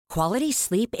Quality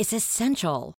sleep is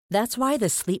essential. That's why the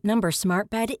Sleep Number Smart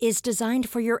Bed is designed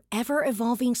for your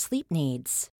ever-evolving sleep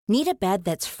needs. Need a bed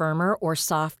that's firmer or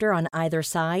softer on either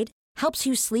side? Helps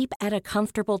you sleep at a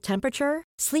comfortable temperature?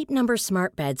 Sleep Number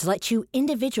Smart Beds let you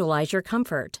individualize your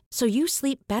comfort, so you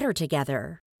sleep better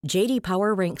together. J.D.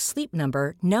 Power ranks Sleep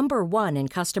Number number 1 in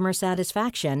customer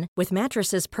satisfaction with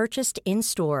mattresses purchased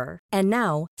in-store. And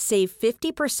now, save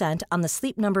 50% on the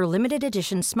Sleep Number Limited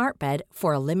Edition Smart Bed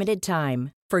for a limited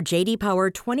time. For J.D. Power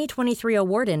 2023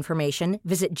 award information,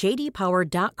 visit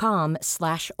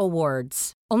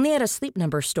jdpower.com/awards. Only at a Sleep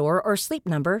Number store or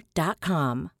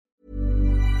sleepnumber.com.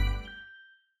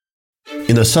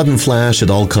 In a sudden flash, it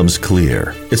all comes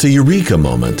clear. It's a eureka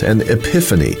moment, an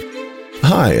epiphany.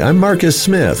 Hi, I'm Marcus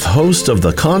Smith, host of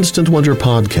the Constant Wonder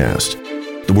podcast.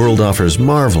 The world offers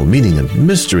marvel, meaning, and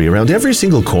mystery around every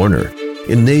single corner.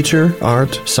 In nature,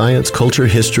 art, science, culture,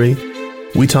 history,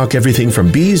 we talk everything from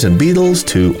bees and beetles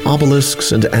to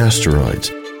obelisks and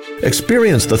asteroids.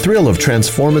 Experience the thrill of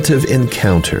transformative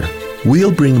encounter.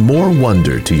 We'll bring more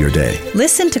wonder to your day.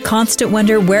 Listen to Constant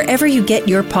Wonder wherever you get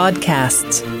your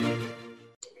podcasts.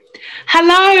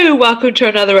 Hello, welcome to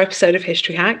another episode of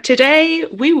History Hack. Today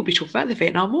we will be talking about the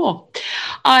Vietnam War.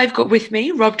 I've got with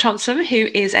me Rob Thompson, who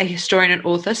is a historian and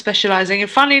author specialising in,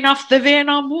 funnily enough, the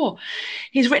Vietnam War.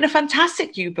 He's written a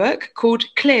fantastic new book called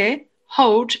Clear,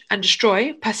 Hold and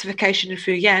Destroy, Pacification in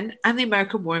Phu Yen and the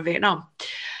American War in Vietnam.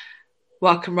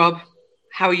 Welcome, Rob.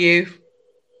 How are you?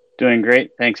 Doing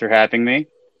great. Thanks for having me.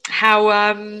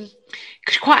 You're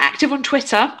quite active on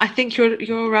Twitter. I think you're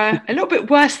a little bit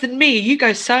worse than me. You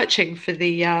go searching for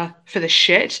the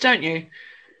shit, don't you?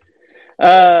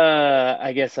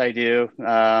 I guess I do.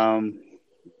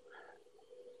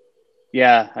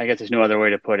 Yeah, I guess there's no other way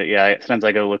to put it. Yeah, sometimes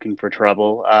I go looking for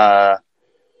trouble.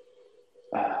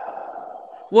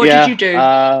 What did you do?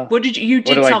 You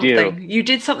did something? Do? You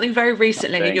did something very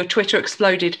recently, and your Twitter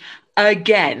exploded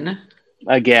again.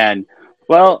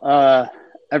 Well,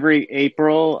 every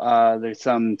April, there's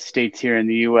some states here in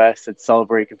the U.S. that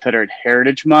celebrate Confederate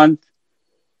Heritage Month,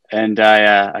 and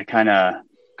I kind of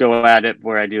go at it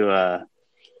where I do a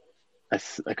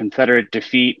Confederate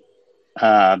defeat,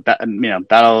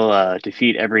 battle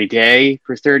defeat every day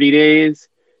for 30 days.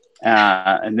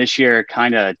 And this year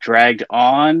kind of dragged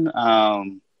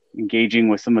on, engaging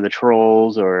with some of the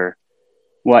trolls or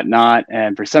whatnot.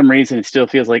 And for some reason, it still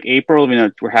feels like April.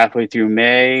 We're halfway through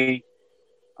May.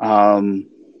 Some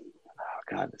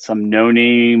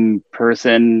no-name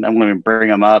person, I'm going to bring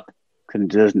him up because it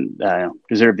doesn't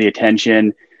deserve the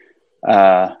attention.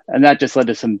 And that just led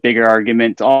to some bigger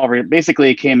arguments. Basically,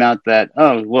 it came out that,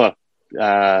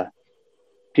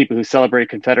 people who celebrate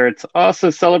Confederates also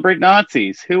celebrate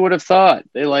Nazis. Who would have thought?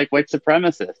 They like white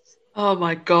supremacists. Oh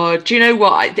my God. Do you know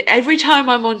what? Every time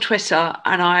I'm on Twitter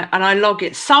and I log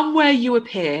it, somewhere you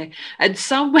appear and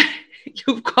somewhere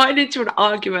you've gotten into an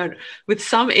argument with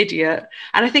some idiot.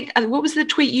 And I think, what was the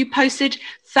tweet you posted?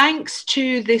 Thanks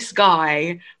to this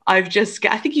guy, I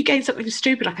think you gained something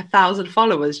stupid like 1,000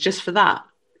 followers just for that.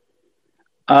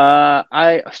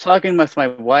 I was talking with my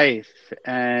wife,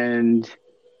 and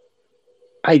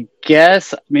I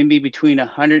guess maybe between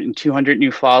 100 and 200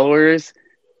 new followers,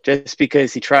 just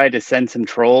because he tried to send some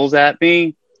trolls at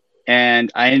me.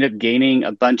 And I ended up gaining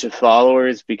a bunch of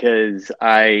followers because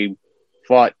I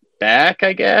fought back,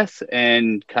 I guess,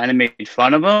 and kind of made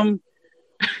fun of him.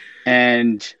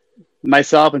 And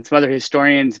myself and some other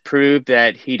historians proved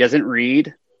that he doesn't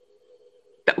read.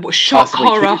 Shock,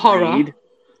 horror. Read.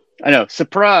 I know,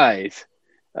 surprise.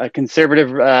 A conservative,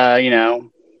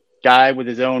 guy with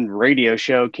his own radio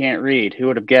show can't read. Who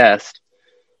would have guessed?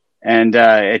 And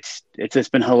it's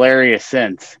just been hilarious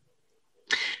since.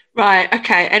 Right.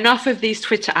 Okay. Enough of these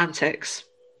Twitter antics.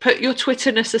 Put your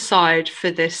Twitterness aside for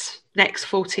this next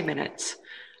 40 minutes.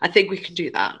 I think we can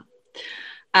do that.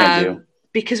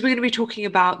 Because we're going to be talking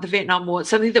about the Vietnam War.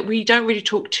 It's something that we don't really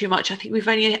talk too much. I think we've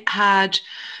only had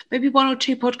maybe one or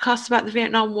two podcasts about the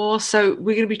Vietnam War. So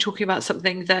we're going to be talking about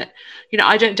something that,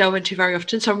 I don't delve into very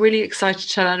often. So I'm really excited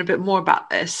to learn a bit more about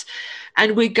this.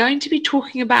 And we're going to be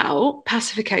talking about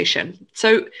pacification.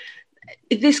 So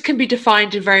this can be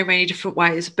defined in very many different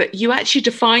ways, but you actually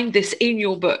defined this in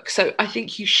your book. So I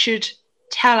think you should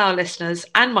tell our listeners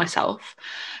and myself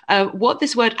what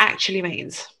this word actually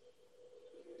means.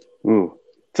 Ooh.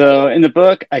 So in the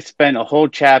book, I spent a whole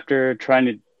chapter trying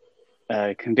to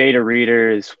convey to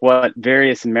readers what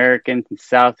various Americans and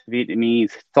South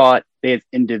Vietnamese thought they as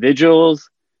individuals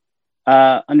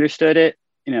understood it,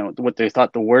 what they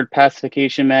thought the word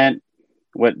pacification meant,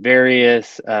 what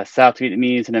various South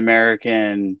Vietnamese and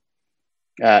American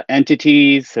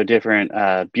entities, so different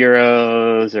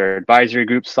bureaus or advisory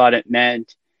groups thought it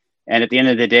meant, And at the end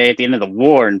of the day, at the end of the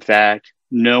war, in fact,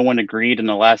 no one agreed on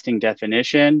a lasting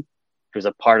definition, which was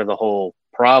a part of the whole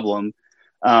problem.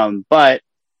 But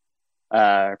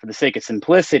for the sake of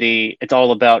simplicity, it's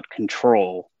all about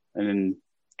control. And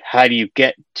how do you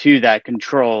get to that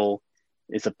control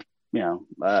is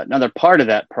another part of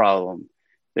that problem.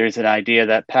 There's an idea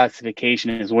that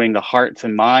pacification is winning the hearts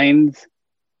and minds,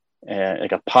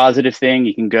 like a positive thing.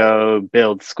 You can go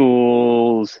build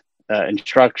schools,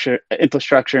 infrastructure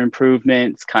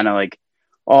improvements, kind of like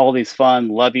all these fun,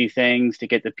 lovey things to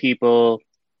get the people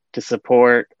to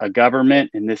support a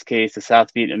government, in this case, the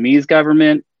South Vietnamese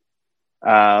government.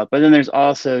 But then there's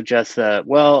also just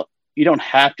you don't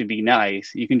have to be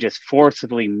nice. You can just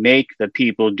forcibly make the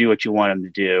people do what you want them to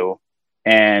do.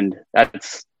 And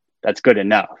that's good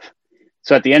enough.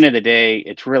 So at the end of the day,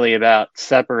 it's really about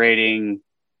separating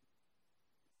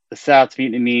the South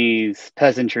Vietnamese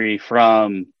peasantry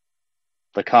from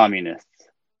the communists.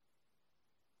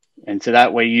 And so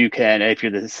that way you can, if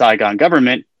you're the Saigon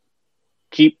government,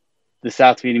 keep the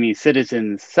South Vietnamese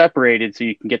citizens separated so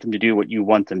you can get them to do what you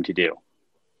want them to do.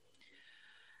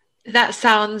 That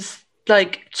sounds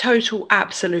like total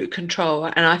absolute control.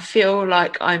 And I feel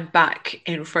like I'm back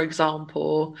in, for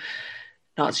example,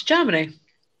 Nazi Germany.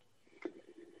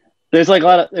 There's like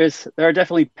there are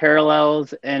definitely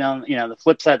parallels, and the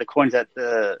flip side of the coin is that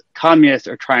the communists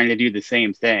are trying to do the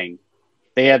same thing.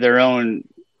 They have their own,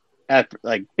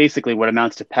 like basically what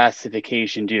amounts to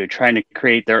pacification, trying to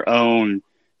create their own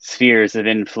spheres of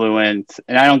influence.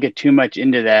 And I don't get too much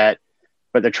into that,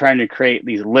 but they're trying to create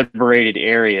these liberated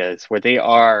areas where they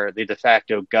are the de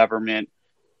facto government,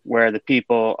 where the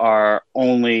people are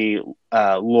only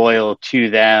loyal to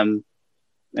them.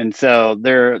 And so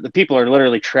the people are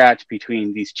literally trapped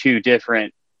between these two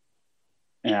different,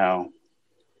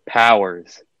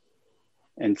 powers.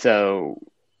 And so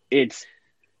it's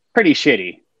pretty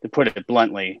shitty, to put it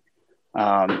bluntly.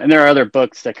 And there are other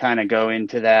books that kind of go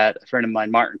into that. A friend of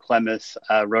mine, Martin Clemis,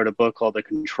 wrote a book called The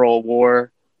Control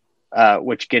War,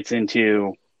 which gets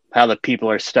into how the people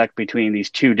are stuck between these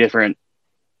two different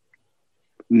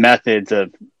methods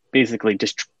of basically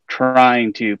just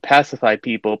trying to pacify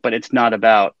people, but it's not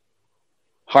about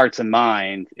hearts and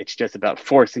minds. It's just about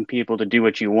forcing people to do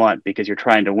what you want because you're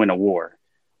trying to win a war.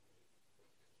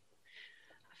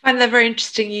 I find that very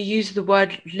interesting. You use the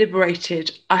word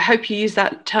liberated. I hope you use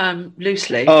that term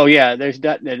loosely. Oh yeah, there's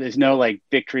no like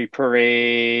victory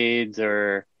parades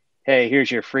or hey, here's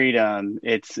your freedom.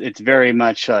 It's very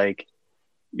much like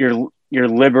you're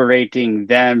liberating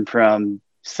them from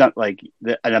some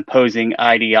an opposing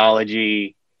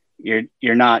ideology.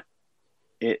 You're not.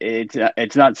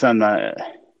 It's not some.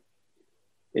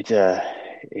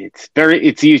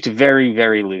 It's used very,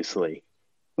 very loosely.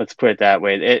 Let's put it that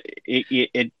way.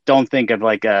 It don't think of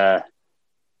like a.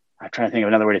 I'm trying to think of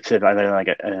another way to say it. Other like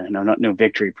no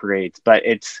victory parades, but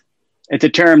it's a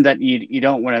term that you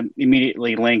don't want to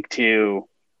immediately link to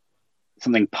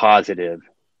something positive.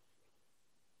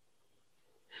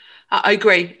 I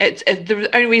agree. The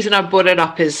only reason I brought it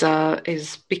up is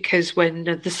because when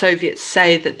the Soviets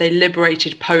say that they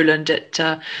liberated Poland, it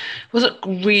wasn't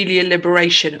really a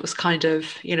liberation. It was kind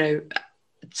of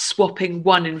swapping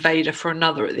one invader for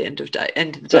another at the end of the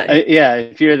day. Yeah,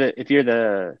 if you're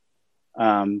the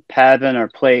Pavan or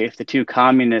play, if the two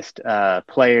communist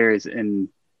players in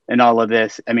all of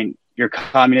this, I mean, you're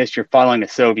communist, you're following a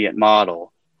Soviet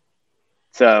model.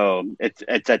 So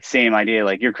it's that same idea,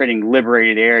 like you're creating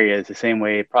liberated areas the same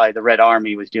way probably the Red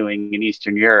Army was doing in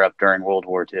Eastern Europe during World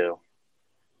War II.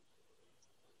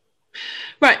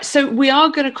 Right. So we are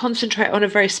going to concentrate on a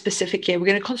very specific year. We're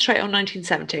going to concentrate on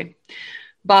 1970.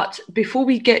 But before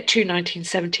we get to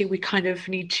 1970, we kind of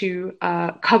need to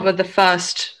cover the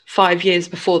first 5 years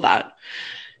before that.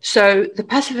 So the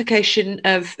pacification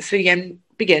of Fujian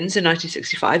begins in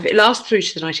 1965. It lasts through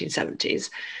to the 1970s.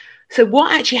 So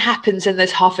what actually happens in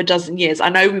those half a dozen years? I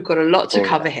know we've got a lot to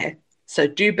cover here, so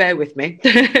do bear with me.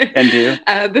 And do.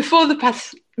 Before the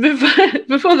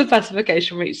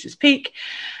pacification reached its peak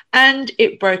and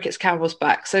it broke its camel's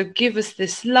back. So give us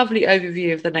this lovely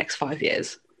overview of the next 5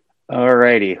 years. All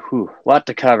righty. Lot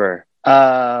to cover.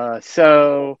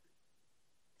 So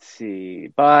let's see.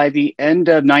 By the end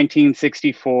of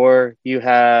 1964, you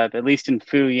have, at least in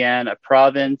Fujian, a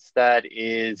province that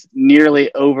is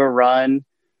nearly overrun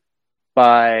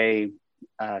by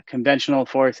conventional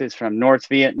forces from North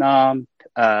Vietnam,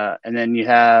 and then you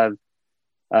have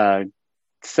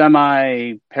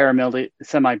semi-paramilitary,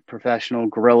 semi-professional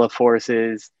guerrilla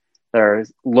forces that are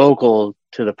local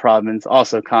to the province,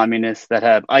 also communists, that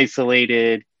have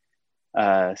isolated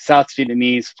South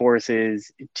Vietnamese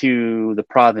forces to the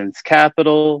province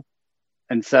capital,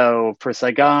 And so for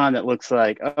Saigon, it looks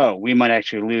like, oh, we might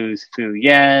actually lose Phu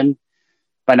Yen.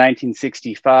 By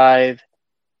 1965,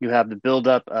 you have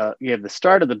the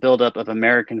start of the buildup of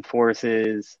American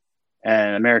forces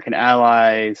and American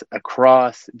allies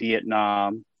across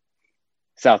Vietnam,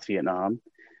 South Vietnam.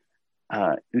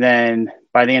 Then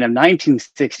by the end of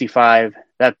 1965,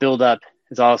 that buildup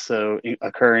is also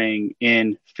occurring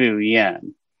in Phu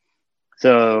Yen.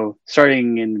 So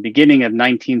starting in the beginning of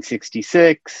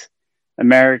 1966,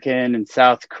 American and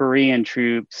South Korean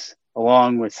troops,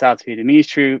 along with South Vietnamese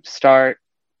troops, start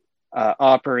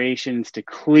operations to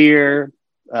clear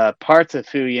parts of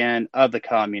Phu Yen of the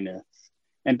communists.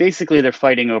 And basically, they're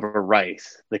fighting over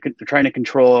rice. They're trying to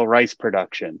control rice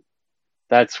production.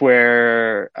 That's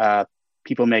where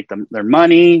people make their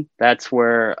money. That's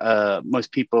where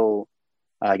most people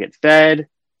get fed.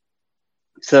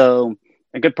 So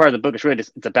a good part of the book is really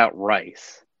it's about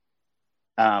rice.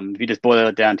 If you just boil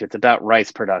it down to, it's about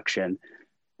rice production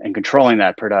and controlling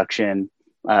that production.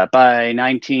 By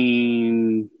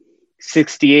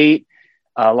 1968,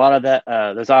 a lot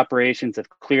of those operations have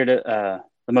cleared the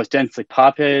most densely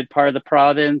populated part of the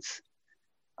province.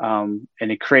 And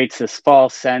it creates this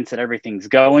false sense that everything's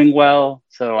going well.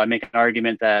 So I make an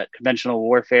argument that conventional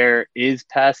warfare is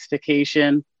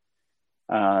pacification.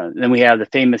 Then we have the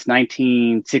famous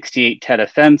 1968 Tet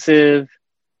Offensive,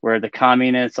 where the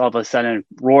communists all of a sudden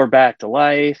roar back to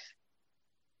life.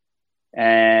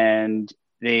 And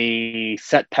they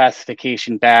set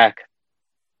pacification back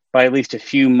by at least a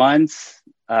few months,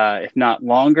 if not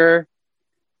longer.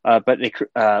 But they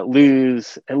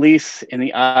lose, at least in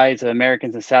the eyes of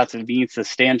Americans and South Vietnamese,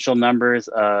 substantial numbers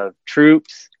of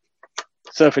troops.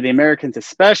 So for the Americans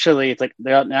especially, it's like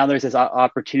now there's this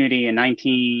opportunity in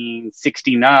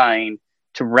 1969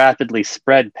 to rapidly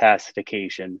spread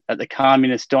pacification, that the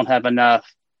communists don't have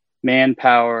enough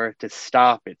manpower to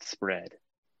stop its spread.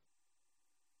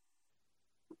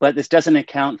 But this doesn't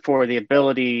account for the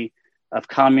ability of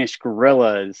communist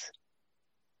guerrillas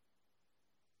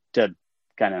to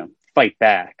kind of fight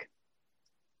back.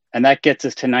 And that gets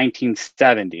us to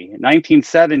 1970. In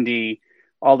 1970,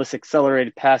 all this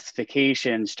accelerated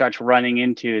pacification starts running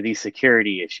into these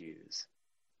security issues.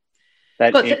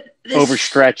 That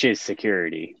overstretches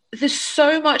security. There's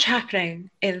so much happening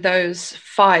in those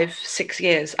 5-6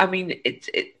 years. I mean,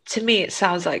 to me, it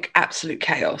sounds like absolute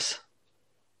chaos.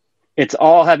 It's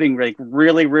all happening like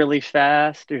really, really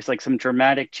fast. There's like some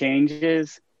dramatic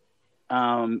changes.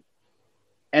 And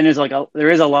there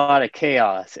is a lot of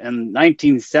chaos. And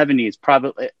 1970 is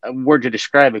probably a word to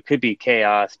describe it, could be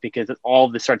chaos, because all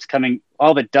of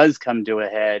it does come to a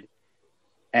head.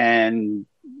 And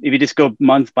if you just go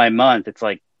month by month, it's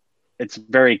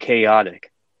very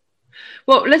chaotic.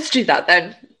 Well, let's do that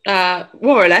then.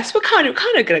 More or less, we're kind of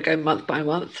going to go month by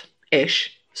month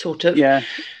ish, sort of. Yeah.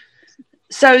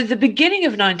 So the beginning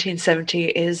of 1970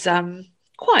 is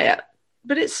quiet,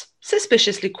 but it's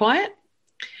suspiciously quiet.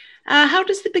 How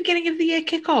does the beginning of the year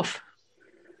kick off?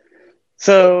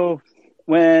 So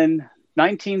when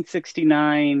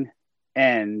 1969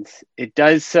 ends, it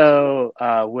does so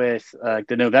with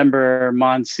the November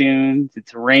monsoons.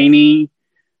 It's rainy.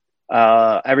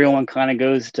 Everyone kind of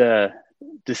goes to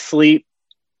sleep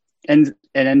and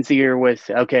ends the year with,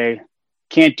 okay,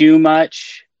 can't do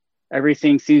much.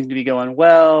 Everything seems to be going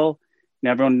well. And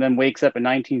everyone then wakes up in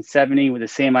 1970 with the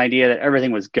same idea that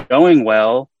everything was going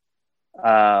well.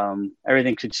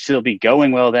 Everything should still be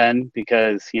going well then,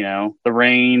 because the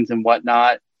rains and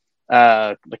whatnot.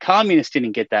 The communists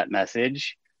didn't get that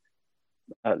message.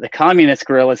 The communist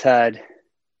guerrillas had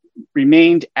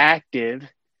remained active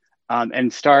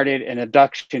and started an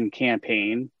abduction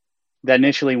campaign that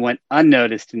initially went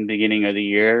unnoticed in the beginning of the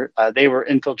year. They were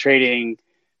infiltrating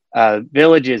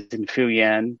villages in Phu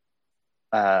Yen,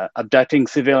 abducting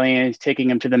civilians, taking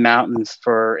them to the mountains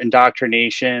for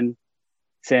indoctrination,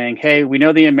 saying, hey, we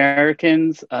know the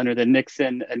Americans under the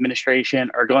Nixon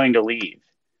administration are going to leave.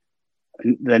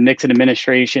 The Nixon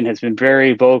administration has been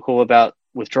very vocal about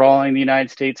withdrawing the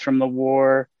United States from the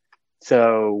war.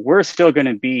 So we're still going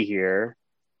to be here.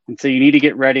 And so you need to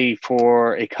get ready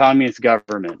for a communist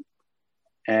government.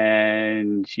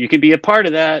 And you can be a part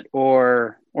of that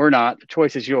or not. The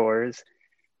choice is yours.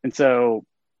 And so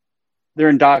they're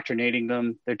indoctrinating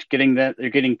them. They're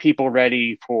getting people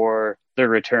ready for their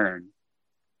return.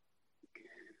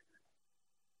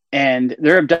 And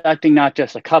they're abducting not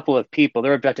just a couple of people,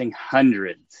 they're abducting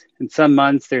hundreds. In some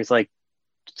months, there's like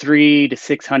 300 to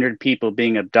 600 people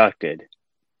being abducted.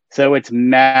 So it's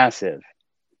massive.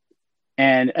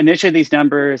 And initially, these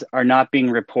numbers are not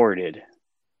being reported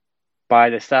by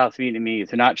the South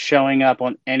Vietnamese. They're not showing up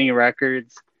on any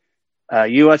records.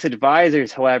 U.S.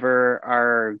 advisors, however,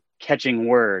 are catching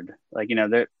word. Like,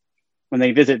 when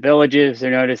they visit villages,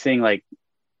 they're noticing like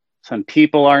some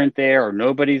people aren't there or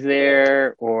nobody's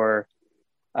there, or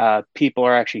people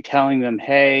are actually telling them,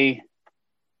 hey,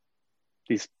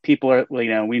 these people are,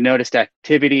 we noticed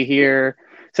activity here.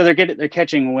 So they're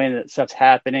catching wind that stuff's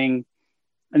happening.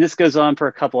 And this goes on for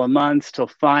a couple of months till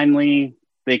finally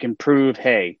they can prove,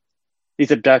 hey,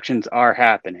 these abductions are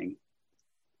happening.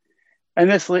 And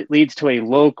this leads to a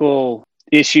local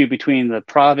issue between the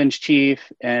province chief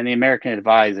and the American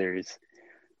advisors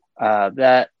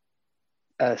that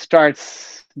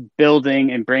starts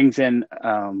building and brings in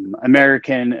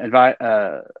American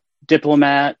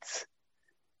diplomats.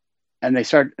 And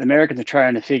Americans are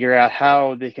trying to figure out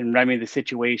how they can remedy the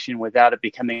situation without it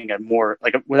becoming a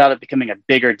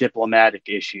bigger diplomatic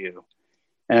issue.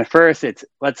 And at first it's,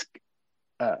 let's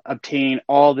obtain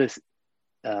all this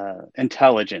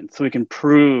intelligence so we can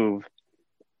prove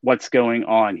what's going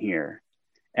on here.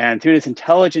 And through this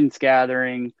intelligence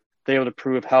gathering, they're able to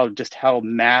prove how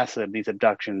massive these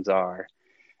abductions are.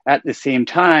 At the same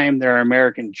time, there are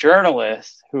American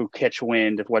journalists who catch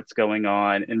wind of what's going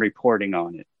on and reporting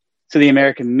on it. So the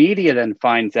American media then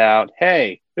finds out,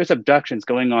 hey, there's abductions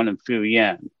going on in Phu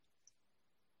Yen.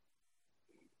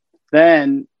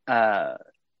 Then,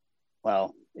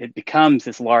 it becomes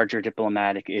this larger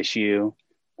diplomatic issue.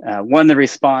 One of the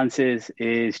responses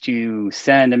is to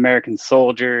send American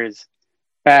soldiers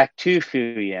back to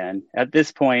Phu Yen. At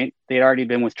this point, they'd already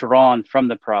been withdrawn from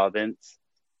the province.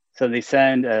 So they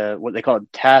send what they call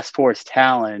Task Force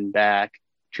Talon back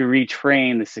to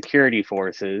retrain the security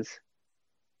forces.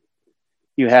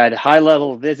 You had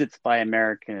high-level visits by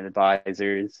American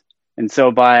advisors. And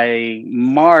so by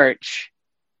March,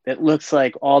 it looks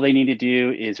like all they need to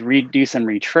do is do some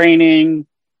retraining,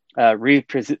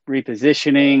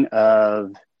 repositioning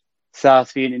of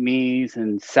South Vietnamese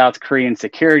and South Korean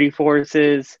security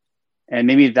forces, and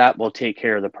maybe that will take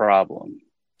care of the problem.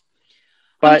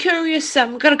 But I'm curious,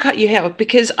 I'm going to cut you here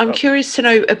because I'm curious to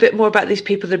know a bit more about these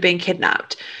people that are being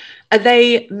kidnapped. Are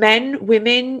they men,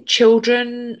 women,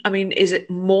 children? I mean, is it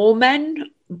more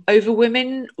men over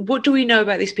women? What do we know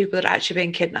about these people that are actually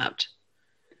being kidnapped?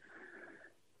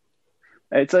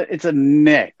 It's a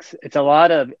mix. It's a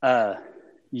lot of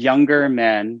younger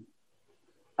men,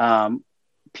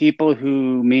 people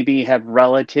who maybe have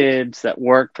relatives that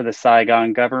work for the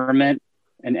Saigon government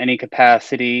in any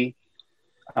capacity.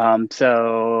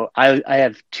 So I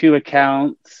have two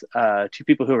accounts, two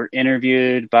people who were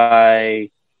interviewed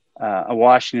by a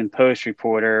Washington Post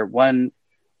reporter. One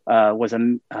was a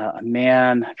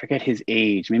man, I forget his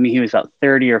age, maybe he was about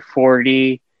 30 or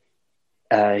 40.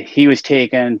 He was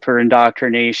taken for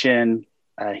indoctrination.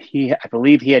 I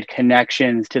believe he had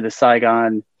connections to the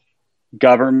Saigon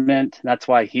government. That's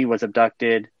why he was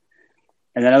abducted.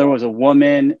 And another was a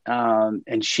woman,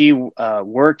 and she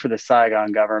worked for the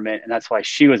Saigon government, and that's why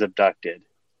she was abducted.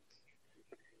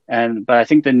 But I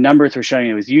think the numbers were showing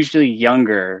it was usually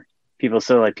younger people,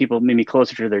 so like people maybe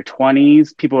closer to their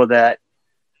 20s, people that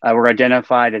were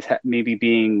identified as maybe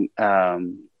being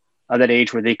of that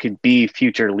age where they could be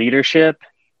future leadership,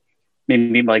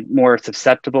 maybe like more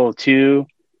susceptible to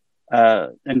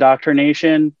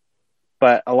indoctrination.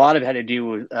 But a lot of it had to do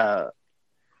with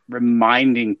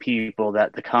reminding people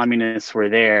that the communists were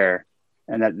there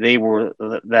and that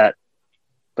that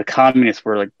the communists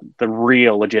were like the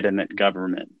real legitimate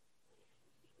government.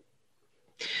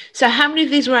 So how many of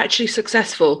these were actually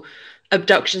successful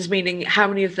abductions, meaning how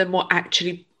many of them were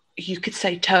actually, you could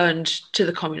say, turned to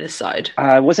the communist side?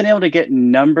 I wasn't able to get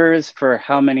numbers for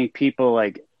how many people,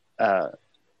 like how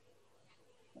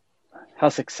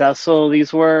successful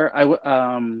these were.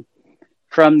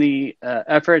 From the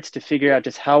efforts to figure out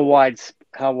just how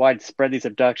widespread these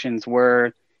abductions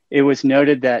were, it was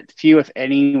noted that few, if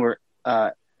any, were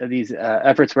these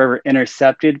efforts were ever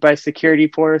intercepted by security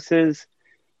forces,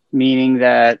 meaning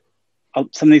that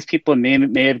some of these people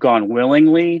may have gone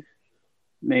willingly,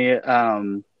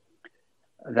 that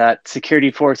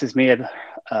security forces may have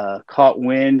caught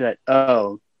wind that,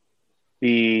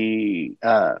 the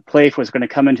PLAAF was going to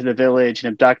come into the village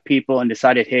and abduct people, and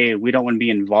decided, hey, we don't want to be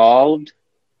involved.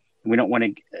 We don't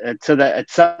want to, so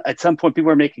that at some point people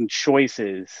are making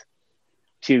choices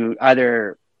to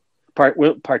either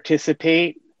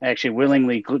participate, actually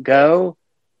willingly go,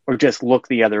 or just look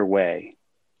the other way.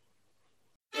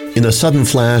 In a sudden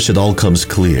flash, it all comes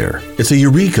clear. It's a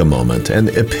eureka moment, an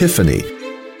epiphany.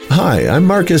 Hi, I'm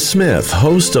Marcus Smith,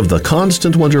 host of the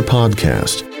Constant Wonder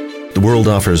podcast. The world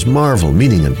offers marvel,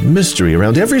 meaning, and mystery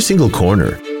around every single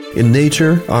corner. In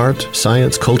nature, art,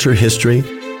 science, culture, history,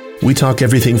 we talk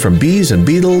everything from bees and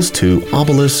beetles to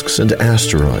obelisks and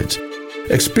asteroids.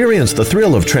 Experience the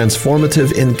thrill of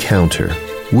transformative encounter.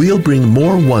 We'll bring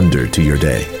more wonder to your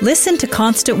day. Listen to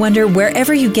Constant Wonder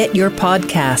wherever you get your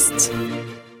podcasts.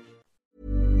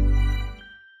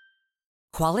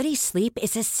 Quality sleep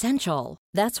is essential.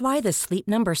 That's why the Sleep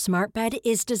Number Smart Bed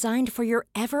is designed for your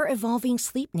ever-evolving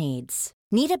sleep needs.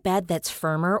 Need a bed that's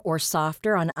firmer or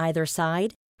softer on either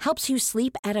side? Helps you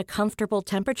sleep at a comfortable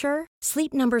temperature?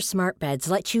 Sleep Number Smart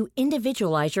Beds let you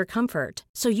individualize your comfort,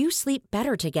 so you sleep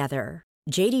better together.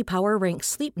 J.D. Power ranks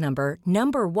Sleep Number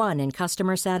number 1 in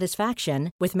customer satisfaction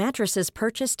with mattresses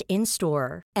purchased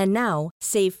in-store. And now,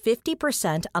 save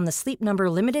 50% on the Sleep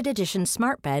Number Limited Edition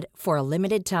Smart Bed for a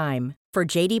limited time. For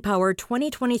J.D. Power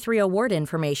 2023 award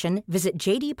information, visit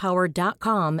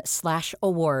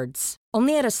jdpower.com/awards.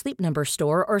 Only at a Sleep Number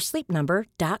store or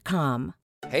sleepnumber.com.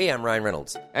 Hey, I'm Ryan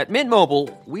Reynolds. At Mint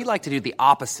Mobile, we like to do the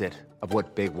opposite of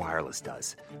what Big Wireless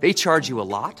does. They charge you a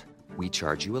lot. We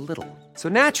charge you a little. So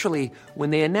naturally, when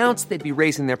they announced they'd be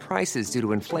raising their prices due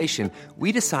to inflation,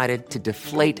 we decided to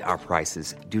deflate our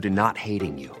prices due to not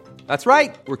hating you. That's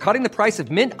right. We're cutting the price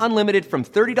of Mint Unlimited from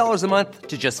 $30 a month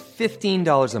to just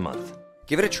 $15 a month.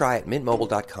 Give it a try at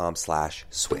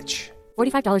mintmobile.com/switch.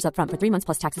 $45 up front for 3 months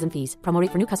plus taxes and fees. Promo rate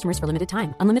for new customers for limited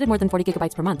time. Unlimited more than 40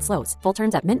 gigabytes per month. Slows full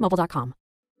terms at mintmobile.com.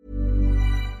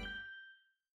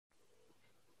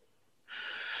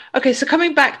 Okay, so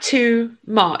coming back to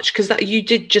March, because you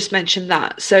did just mention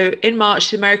that. So in March,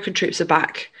 the American troops are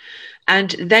back,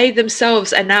 and they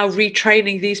themselves are now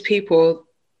retraining these people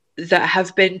that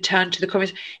have been turned to the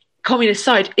communist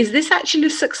side. Is this actually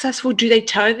successful? Do they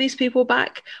turn these people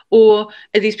back, or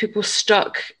are these people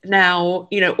stuck now,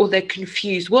 or they're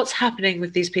confused? What's happening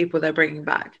with these people they're bringing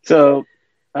back? So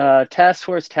Task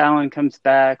Force Talon comes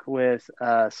back with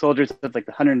soldiers of like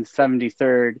the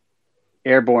 173rd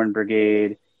Airborne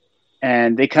Brigade,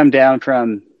 and they come down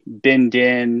from Bin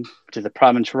Din, which is a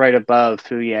province right above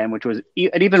Fujian, which was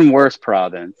an even worse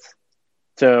province.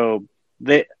 So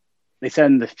they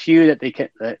send the few that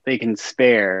they can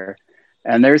spare,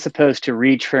 and they're supposed to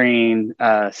retrain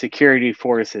security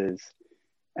forces.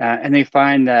 And they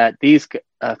find that these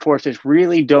forces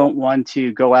really don't want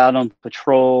to go out on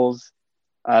patrols.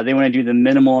 They want to do the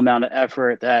minimal amount of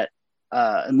effort. That,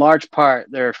 in large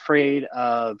part, they're afraid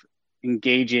of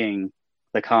engaging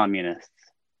the communists.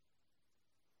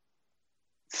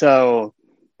 So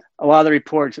a lot of the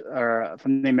reports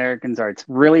from the Americans are it's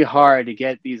really hard to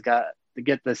get these guys, to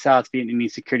get the South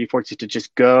Vietnamese security forces to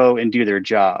just go and do their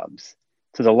jobs.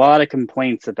 So there's a lot of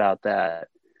complaints about that.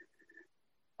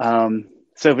 So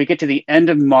if we get to the end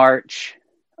of March,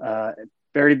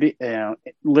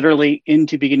 literally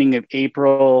into beginning of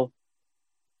April,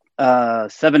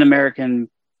 7 American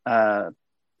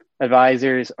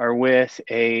advisors are with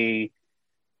a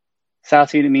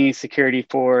South Vietnamese security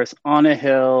force on a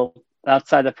hill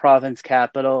outside the province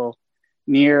capital,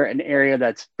 near an area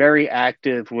that's very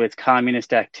active with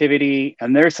communist activity,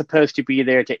 and they're supposed to be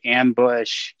there to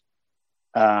ambush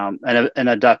an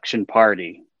abduction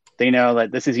party. They know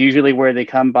that this is usually where they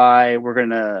come by. We're going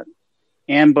to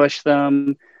ambush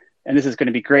them, and this is going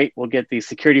to be great. We'll get these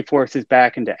security forces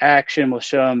back into action. We'll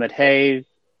show them that, hey,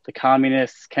 the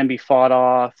communists can be fought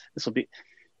off. This will be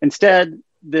instead.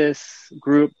 This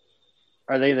group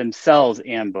are they themselves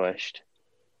ambushed,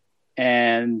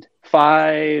 and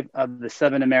 5 of the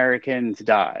 7 Americans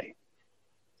die.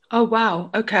 Oh, wow.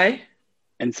 Okay.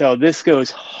 And so this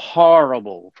goes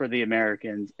horrible for the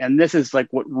Americans. And this is like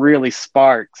what really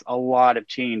sparks a lot of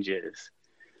changes.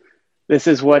 This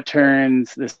is what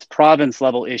turns this province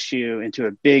level issue into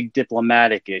a big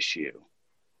diplomatic issue,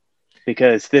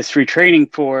 because this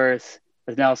retraining force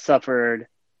has now suffered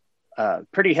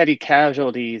pretty heavy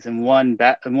casualties in one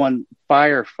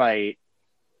firefight.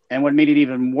 And what made it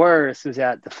even worse was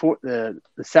that the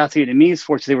South Vietnamese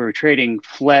forces they were retreating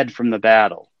fled from the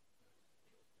battle.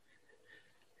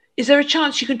 Is there a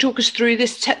chance you can talk us through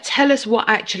this? Tell us what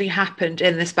actually happened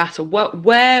in this battle.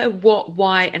 Where, what,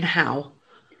 why, and how?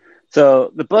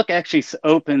 So the book actually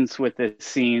opens with this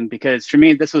scene because for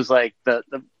me, this was like the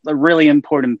really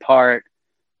important part.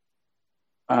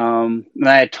 And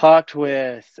I had talked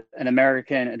with an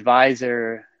American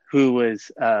advisor who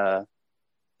was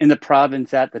in the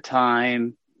province at the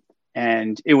time,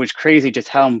 and it was crazy just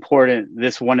how important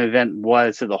this one event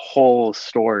was to the whole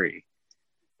story.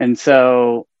 And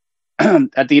so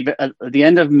at the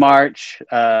end of March,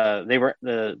 they were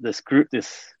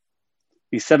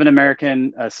these 7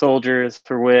 American soldiers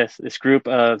were with this group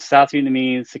of South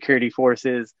Vietnamese security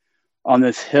forces on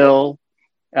this hill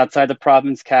outside the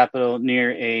province capital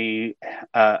near a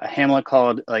hamlet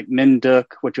called like Minh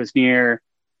Duc, which was near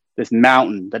this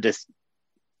mountain that just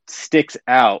sticks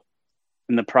out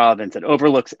in the province. It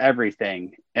overlooks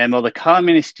everything. And while the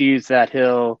communists used that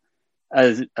hill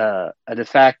as a de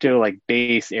facto like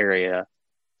base area,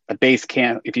 a base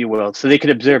camp, if you will, so they could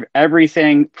observe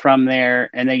everything from there,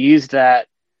 and they used that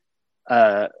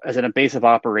as a base of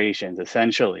operations,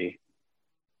 essentially.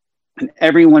 And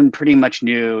everyone pretty much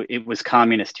knew it was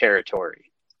communist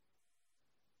territory.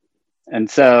 And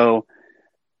so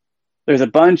there's a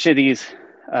bunch of these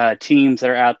teams that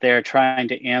are out there trying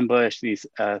to ambush these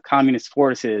communist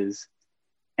forces.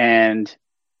 And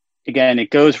again, it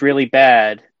goes really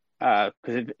bad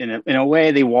because in a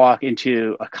way they walk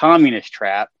into a communist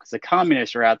trap because the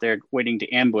communists are out there waiting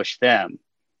to ambush them.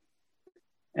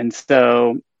 And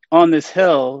so on this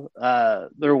hill,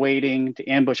 they're waiting to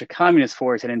ambush a communist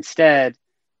force, and instead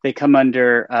they come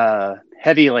under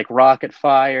heavy like rocket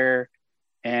fire,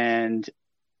 and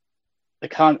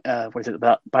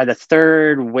by the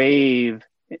third wave,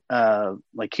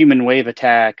 like human wave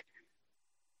attack,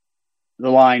 the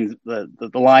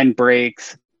line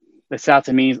breaks. The South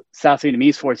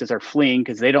Vietnamese forces are fleeing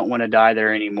because they don't want to die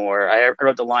there anymore. I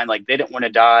wrote the line like they didn't want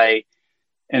to die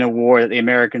in a war that the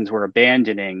Americans were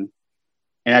abandoning.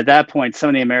 And at that point, some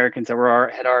of the Americans that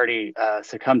had already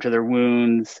succumbed to their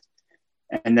wounds,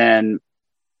 and then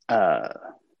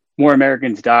more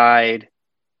Americans died,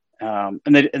 and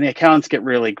the accounts get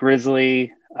really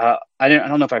grisly. I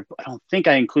don't think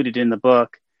I included it in the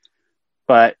book,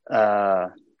 but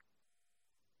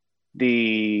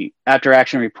the after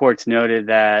action reports noted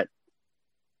that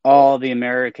all the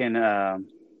American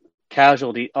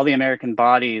all the American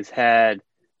bodies had.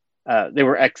 They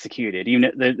were executed.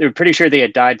 Even they were pretty sure they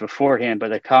had died beforehand, but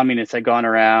the communists had gone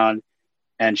around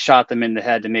and shot them in the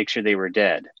head to make sure they were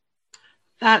dead.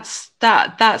 That's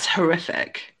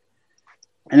horrific.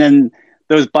 And then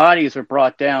those bodies were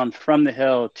brought down from the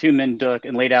hill to Minh Duc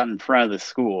and laid out in front of the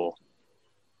school.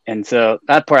 And so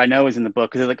that part I know is in the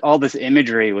book because like all this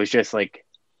imagery was just like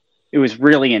it was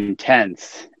really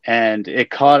intense, and it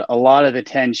caught a lot of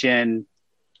attention.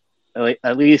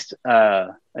 At least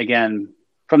again.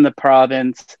 From the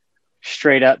province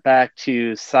straight up back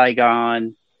to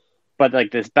Saigon. But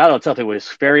like this battle itself, it was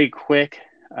very quick.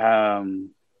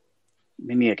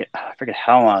 Maybe I forget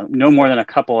how long, no more than a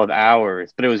couple of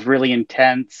hours, but it was really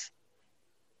intense.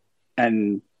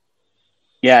 And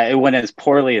yeah, it went as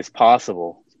poorly as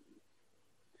possible.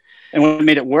 And what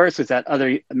made it worse was that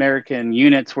other American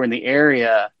units were in the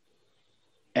area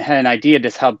and had an idea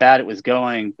just how bad it was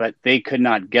going, but they could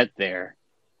not get there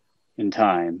in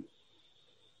time.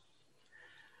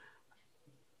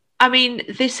 I mean,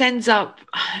 this ends up,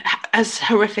 as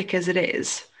horrific as it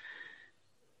is,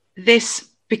 this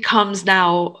becomes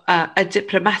now a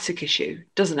diplomatic issue,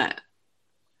 doesn't it?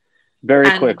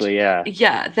 Very quickly, yeah.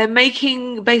 Yeah, they're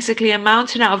making basically a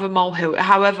mountain out of a molehill.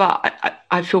 However,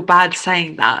 I feel bad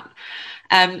saying that.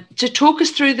 To talk us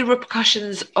through the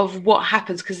repercussions of what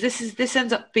happens, because this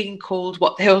ends up being called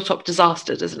the Hilltop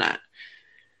Disaster, doesn't it?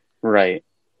 Right.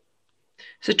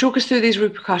 So talk us through these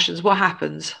repercussions. What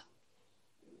happens?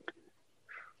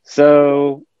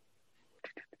 So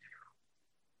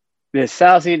the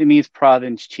South Vietnamese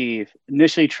province chief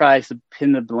initially tries to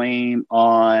pin the blame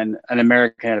on an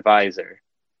American advisor,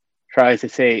 tries to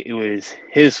say it was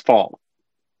his fault,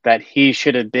 that he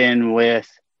should have been with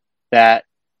that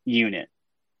unit,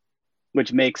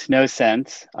 which makes no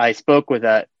sense. I spoke with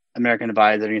that American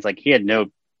advisor, and he's like, he had no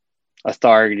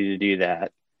authority to do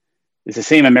that. It's the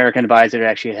same American advisor that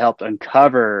actually helped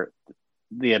uncover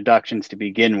the abductions to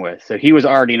begin with. So he was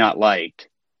already not liked.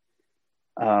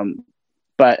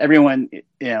 But everyone,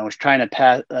 was trying to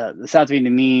pass, the South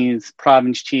Vietnamese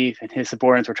province chief and his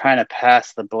subordinates were trying to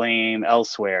pass the blame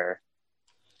elsewhere.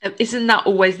 Isn't that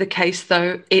always the case,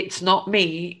 though? It's not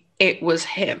me, it was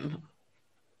him.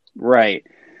 Right.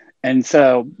 And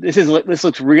so this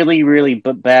looks really, really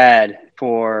bad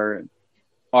for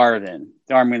ARVN,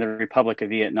 the Army of the Republic of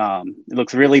Vietnam. It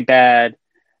looks really bad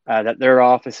that their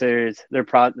officers, their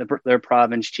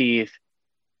province chief,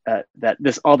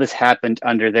 that all this happened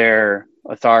under their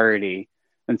authority.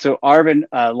 And so ARVN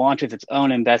launches its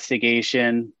own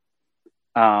investigation,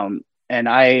 and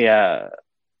I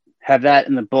have that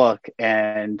in the book.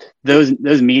 And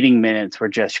those meeting minutes were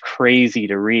just crazy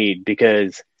to read,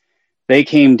 because they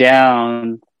came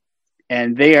down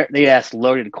and they asked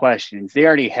loaded questions. They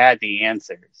already had the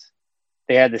answers.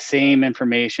 They had the same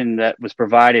information that was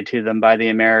provided to them by the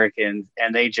Americans,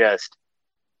 and they just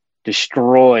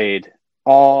destroyed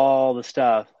all the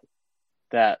stuff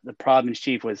that the province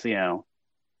chief was,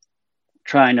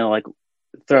 trying to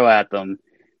throw at them.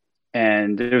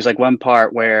 And there was one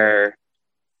part where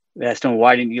they asked him,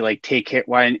 why didn't you take care?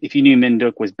 If you knew Minh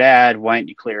Duc was bad, why didn't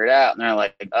you clear it out? And they're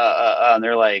like, and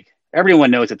they're like,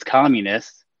 everyone knows it's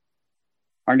communists.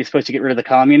 Aren't you supposed to get rid of the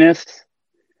communists?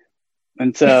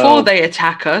 And so before they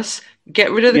attack us,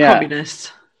 get rid of the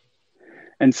communists.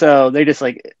 And so they just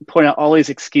like point out all these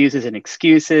excuses.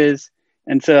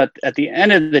 And so at the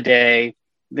end of the day,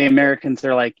 the Americans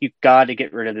are like, you've got to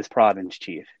get rid of this province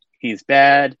chief. He's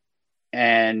bad.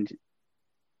 And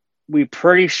we're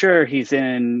pretty sure he's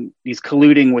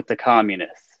colluding with the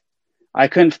communists. I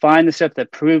couldn't find the stuff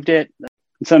that proved it.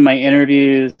 In some of my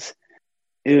interviews,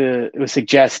 it was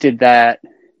suggested that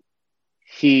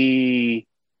he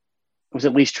was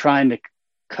at least trying to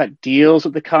cut deals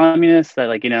with the communists, that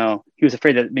like, he was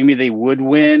afraid that maybe they would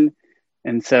win.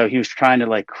 And so he was trying to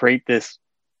like create this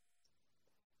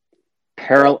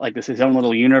his own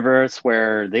little universe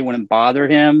where they wouldn't bother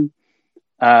him.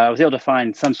 I was able to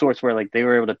find some source where like they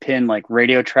were able to pin like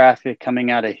radio traffic coming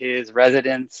out of his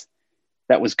residence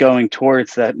that was going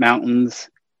towards the mountains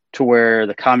to where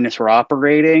the communists were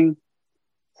operating.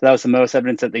 So that was the most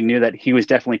evidence that they knew that he was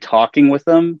definitely talking with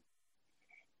them.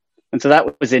 And so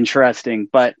that was interesting.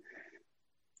 But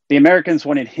the Americans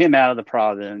wanted him out of the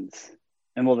province.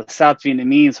 And the South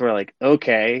Vietnamese were like,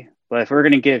 okay, but if we're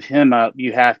going to give him up,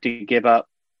 you have to give up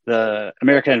the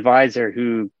American advisor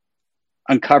who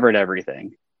uncovered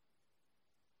everything.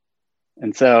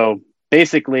 And so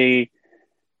basically,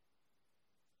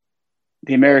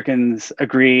 the Americans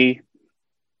agree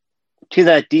to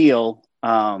that deal.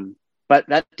 But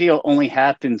that deal only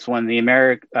happens when the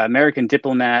American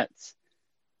diplomats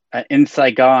in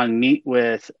Saigon meet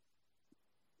with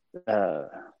the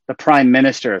prime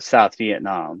minister of South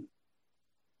Vietnam.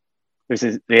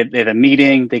 They have a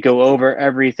meeting, they go over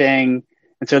everything.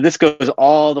 And so this goes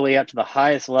all the way up to the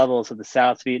highest levels of the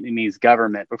South Vietnamese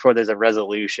government before there's a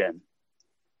resolution.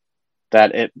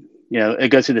 That it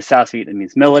goes through the South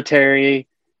Vietnamese military,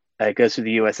 it goes through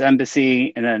the U.S.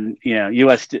 embassy, and then,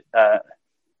 U.S.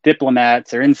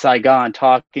 diplomats are in Saigon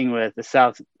talking with the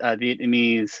South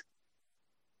Vietnamese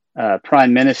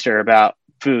prime minister about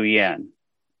Phu Yen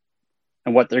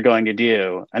and what they're going to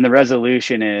do. And the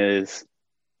resolution is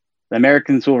the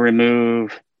Americans will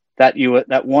remove that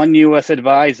one U.S.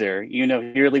 advisor, he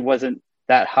really wasn't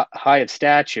that high of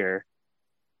stature,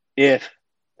 if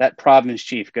that province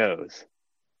chief goes.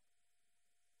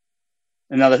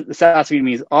 And now the South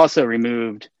Vietnamese also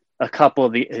removed a couple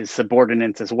of his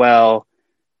subordinates as well,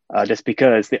 just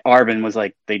because the ARVN was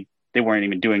like, they weren't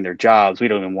even doing their jobs. We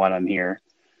don't even want them here.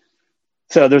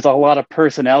 So there's a lot of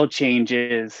personnel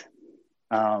changes.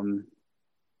 And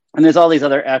there's all these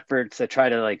other efforts to try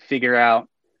to like figure out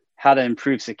how to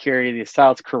improve security. The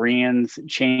South Koreans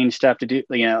change stuff to do,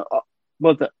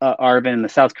 both the ARVN and the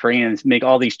South Koreans make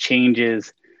all these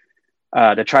changes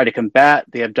to try to combat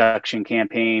the abduction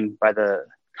campaign by the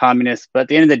communists. But at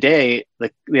the end of the day,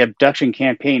 the abduction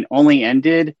campaign only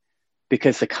ended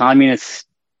because the communists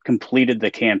completed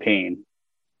the campaign.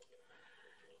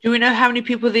 Do we know how many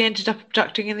people they ended up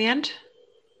abducting in the end?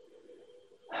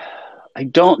 I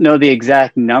don't know the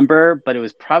exact number, but it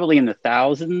was probably in the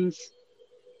thousands.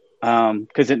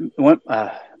 Because it went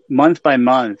month by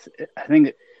month. I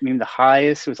think the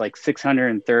highest was like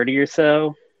 630 or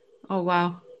so. Oh,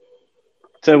 wow.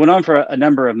 So it went on for a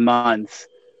number of months.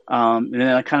 And then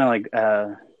I kind of like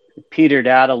petered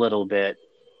out a little bit.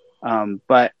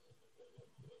 But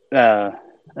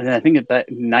and then I think that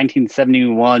in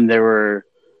 1971, there were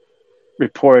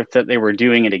reports that they were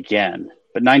doing it again.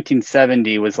 But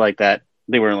 1970 was like that.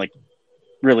 They were like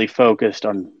really focused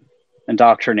on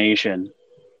indoctrination.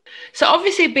 So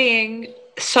obviously being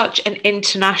such an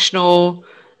international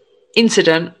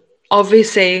incident,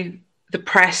 obviously the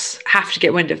press have to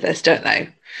get wind of this, don't they?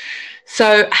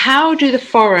 So how do the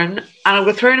foreign, and I'm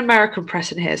going to throw an American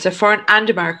press in here, so foreign and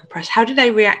American press, how do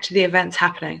they react to the events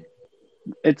happening?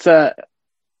 They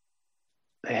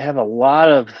have a lot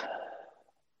of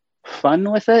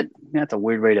fun with it. That's a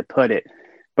weird way to put it,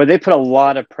 but they put a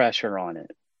lot of pressure on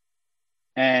it.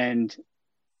 And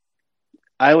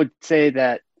I would say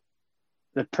that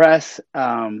the press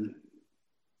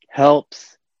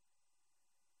helps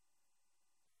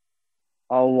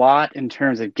a lot in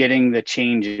terms of getting the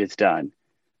changes done.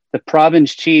 The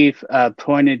province chief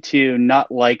pointed to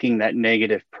not liking that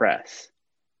negative press.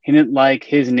 He didn't like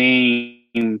his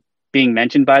name being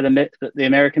mentioned by the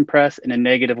American press in a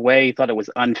negative way. He thought it was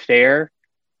unfair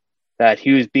that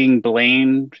he was being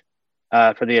blamed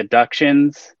for the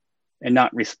abductions and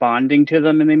not responding to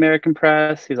them in the American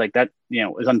press. He's like, that,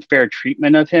 was unfair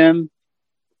treatment of him.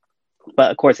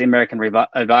 But of course, the American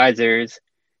advisors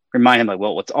remind him like,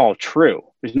 well, it's all true.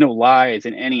 There's no lies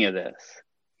in any of this.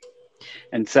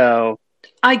 And so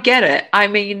I get it. I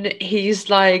mean, he's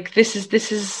like, this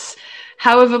is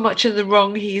however much in the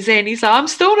wrong he's in, he's like, I'm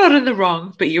still not in the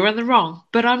wrong, but you're in the wrong,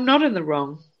 but I'm not in the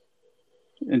wrong.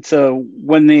 And so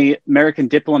when the American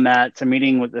diplomats are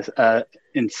meeting with this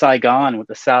in Saigon with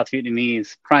the South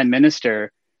Vietnamese prime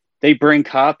minister, they bring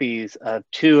copies of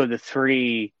 2 of the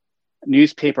 3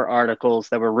 newspaper articles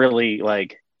that were really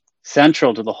like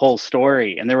central to the whole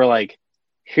story. And they were like,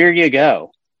 here you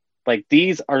go. Like,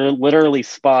 these are literally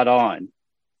spot on.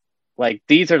 Like,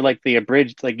 these are like the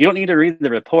abridged, like, you don't need to read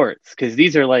the reports because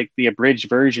these are like the abridged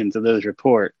versions of those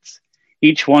reports.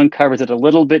 Each one covers it a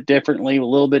little bit differently, a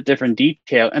little bit different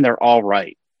detail, and they're all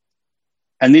right.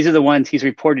 And these are the ones he's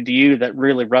reported to you that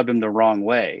really rubbed him the wrong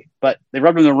way. But they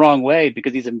rubbed him the wrong way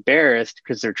because he's embarrassed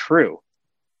because they're true.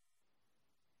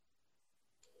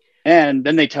 And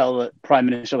then they tell the prime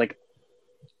minister, like,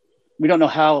 we don't know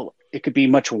how it could be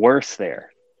much worse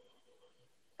there.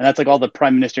 And that's like all the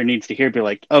prime minister needs to hear, be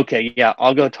like, okay, yeah,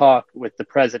 I'll go talk with the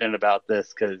president about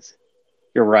this because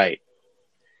you're right.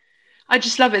 I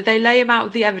just love it. They lay him out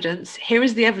with the evidence. Here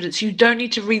is the evidence. You don't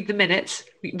need to read the minutes.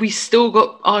 We still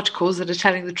got articles that are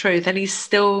telling the truth, and he's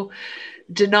still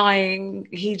denying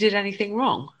he did anything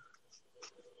wrong.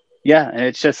 Yeah, and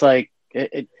it's just like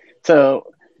so.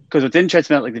 Because what's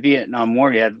interesting about like the Vietnam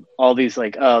War, you had all these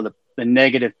like the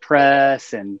negative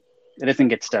press and it doesn't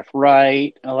get stuff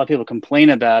right. A lot of people complain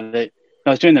about it. When I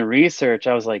was doing the research,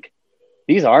 I was like,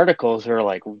 these articles are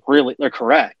like really, they're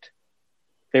correct.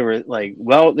 They were like,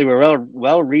 they were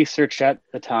well researched at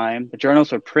the time. The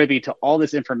journalists were privy to all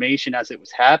this information as it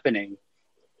was happening.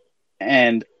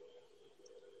 And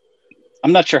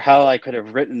I'm not sure how I could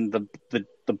have written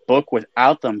the book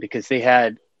without them, because they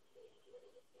had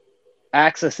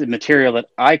access to material that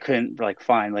I couldn't like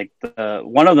find. Like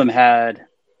one of them had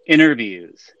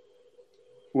interviews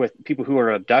with people who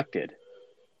were abducted.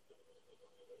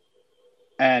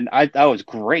 And that was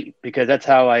great, because that's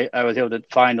how I was able to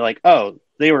find like, oh,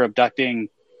 they were abducting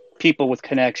people with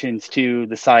connections to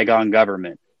the Saigon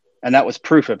government. And that was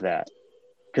proof of that.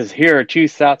 Because here are 2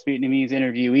 South Vietnamese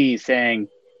interviewees saying,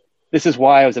 this is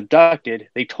why I was abducted.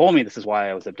 They told me this is why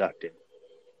I was abducted.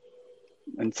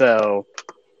 And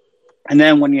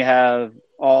then when you have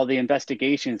all the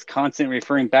investigations constantly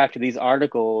referring back to these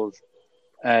articles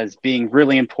as being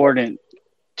really important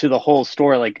to the whole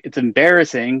story, like, it's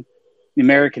embarrassing. The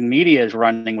American media is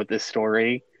running with this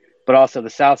story, but also the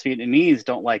South Vietnamese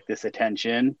don't like this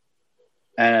attention.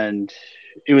 And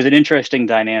it was an interesting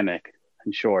dynamic,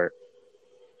 in short.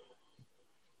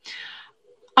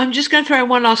 I'm just going to throw in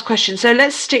one last question. So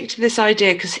let's stick to this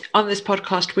idea, because on this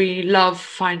podcast, we love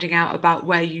finding out about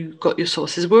where you got your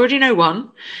sources. We already know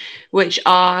one, which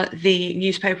are the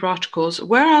newspaper articles.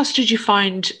 Where else did you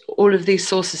find all of these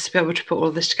sources to be able to put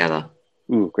all this together?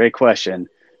 Ooh, great question.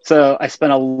 So I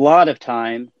spent a lot of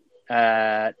time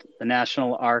at the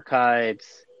National Archives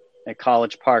at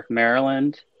College Park,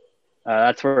 Maryland.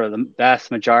 That's where the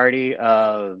vast majority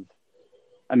of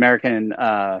American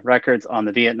records on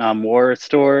the Vietnam War are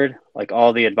stored. Like,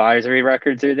 all the advisory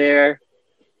records are there.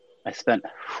 I spent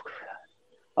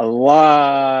a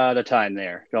lot of time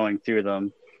there going through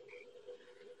them.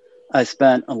 I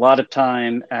spent a lot of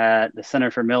time at the Center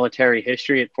for Military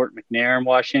History at Fort McNair in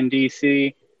Washington,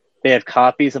 D.C. They have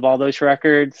copies of all those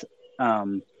records.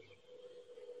 And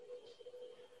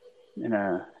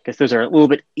I guess those are a little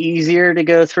bit easier to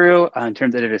go through in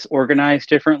terms that it is organized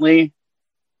differently.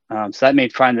 So that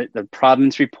made finding the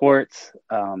province reports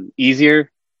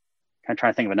easier. I'm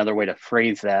trying to think of another way to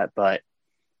phrase that, but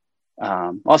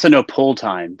also no pull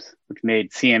times, which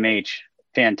made CMH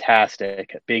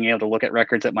fantastic at being able to look at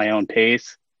records at my own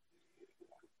pace.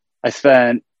 I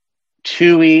spent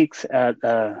 2 weeks out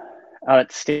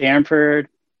at Stanford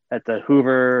at the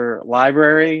Hoover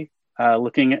Library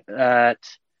looking at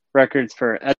records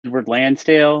for Edward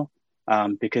Lansdale,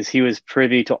 because he was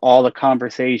privy to all the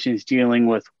conversations dealing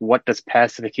with what does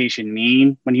pacification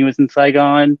mean when he was in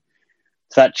Saigon.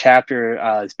 So that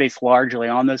chapter is based largely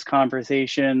on those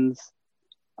conversations.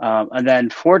 And then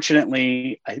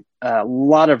fortunately, a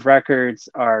lot of records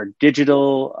are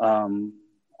digital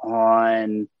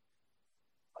on,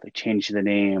 they changed the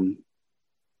name,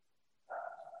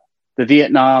 the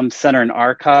Vietnam Center and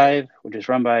Archive, which is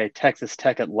run by Texas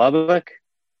Tech at Lubbock.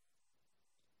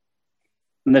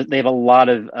 And they have a lot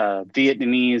of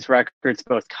Vietnamese records,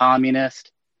 both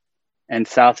communist and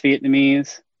South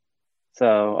Vietnamese.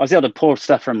 So I was able to pull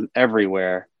stuff from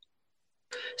everywhere.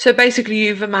 So basically,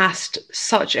 you've amassed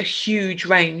such a huge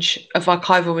range of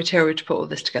archival material to put all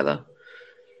this together.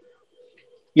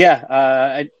 Yeah,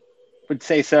 I would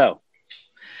say so.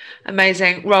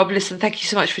 Amazing. Rob, listen, thank you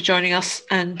so much for joining us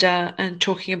and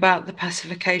talking about the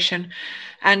pacification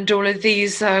and all of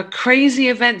these crazy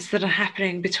events that are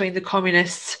happening between the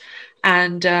communists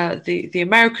and the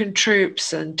American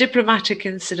troops and diplomatic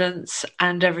incidents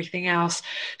and everything else.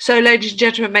 So, ladies and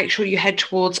gentlemen, make sure you head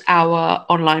towards our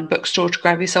online bookstore to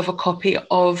grab yourself a copy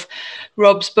of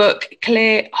Rob's book,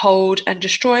 Clear, Hold and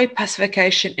Destroy,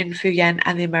 Pacification in Phu Yen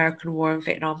and the American War in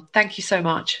Vietnam. Thank you so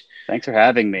much. Thanks for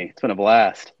having me. It's been a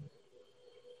blast.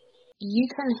 You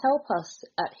can help us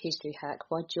at History Hack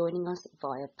by joining us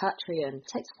via Patreon. It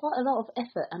takes quite a lot of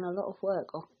effort and a lot of work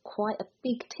of quite a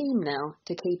big team now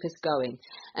to keep us going.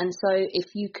 And so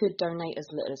if you could donate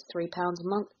as little as £3 a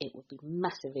month, it would be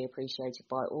massively appreciated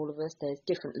by all of us. There's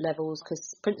different levels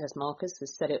because Princess Marcus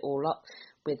has set it all up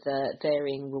with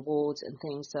varying rewards and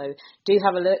things. So do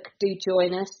have a look, do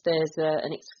join us. There's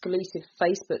an exclusive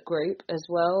Facebook group as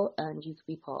well, and you can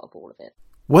be part of all of it.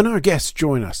 When our guests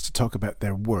join us to talk about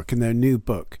their work and their new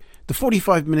book, the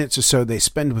 45 minutes or so they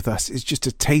spend with us is just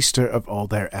a taster of all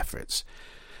their efforts.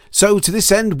 So to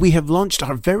this end, we have launched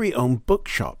our very own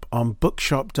bookshop on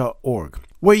bookshop.org,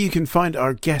 where you can find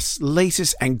our guests'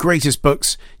 latest and greatest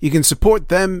books. You can support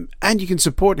them and you can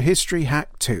support History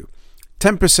Hack too.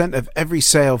 10% of every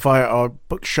sale via our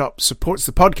bookshop supports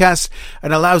the podcast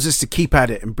and allows us to keep at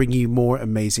it and bring you more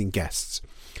amazing guests.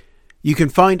 You can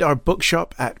find our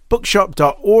bookshop at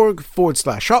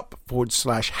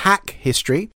bookshop.org/shop/hack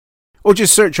history, or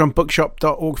just search on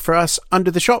bookshop.org for us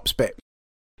under the shops bit.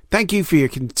 Thank you for your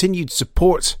continued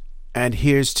support, and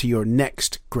here's to your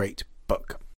next great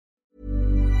book.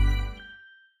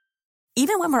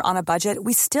 Even when we're on a budget,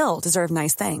 we still deserve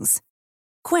nice things.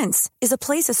 Quince is a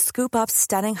place to scoop up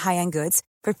stunning high-end goods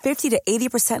for 50 to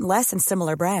 80% less than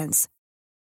similar brands.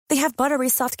 They have buttery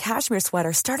soft cashmere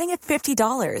sweaters starting at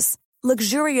 $50,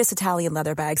 luxurious Italian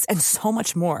leather bags, and so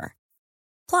much more.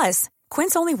 Plus,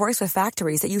 Quince only works with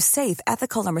factories that use safe,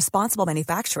 ethical, and responsible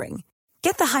manufacturing.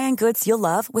 Get the high-end goods you'll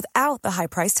love without the high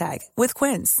price tag with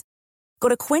Quince. Go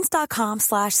to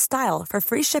quince.com/style for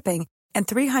free shipping and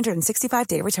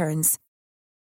 365-day returns.